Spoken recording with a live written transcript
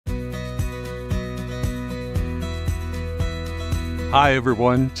Hi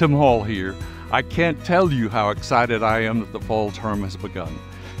everyone, Tim Hall here. I can't tell you how excited I am that the fall term has begun.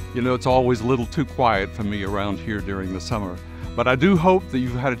 You know, it's always a little too quiet for me around here during the summer, but I do hope that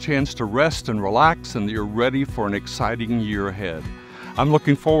you've had a chance to rest and relax and that you're ready for an exciting year ahead. I'm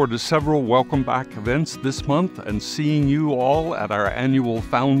looking forward to several welcome back events this month and seeing you all at our annual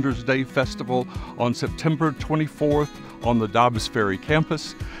Founders Day Festival on September 24th on the Dobbs Ferry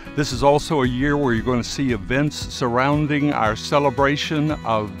campus. This is also a year where you're going to see events surrounding our celebration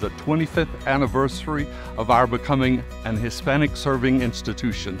of the 25th anniversary of our becoming an Hispanic serving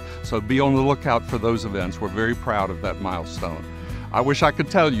institution. So be on the lookout for those events. We're very proud of that milestone. I wish I could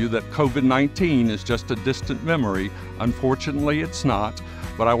tell you that COVID-19 is just a distant memory. Unfortunately, it's not.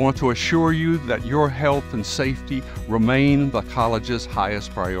 But I want to assure you that your health and safety remain the college's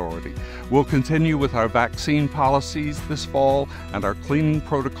highest priority. We'll continue with our vaccine policies this fall and our cleaning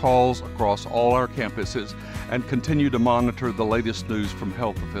protocols across all our campuses and continue to monitor the latest news from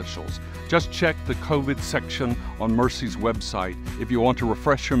health officials. Just check the COVID section on Mercy's website if you want to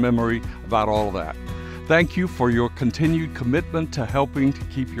refresh your memory about all of that. Thank you for your continued commitment to helping to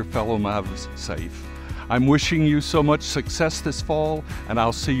keep your fellow Mavs safe. I'm wishing you so much success this fall, and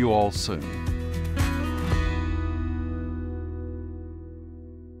I'll see you all soon.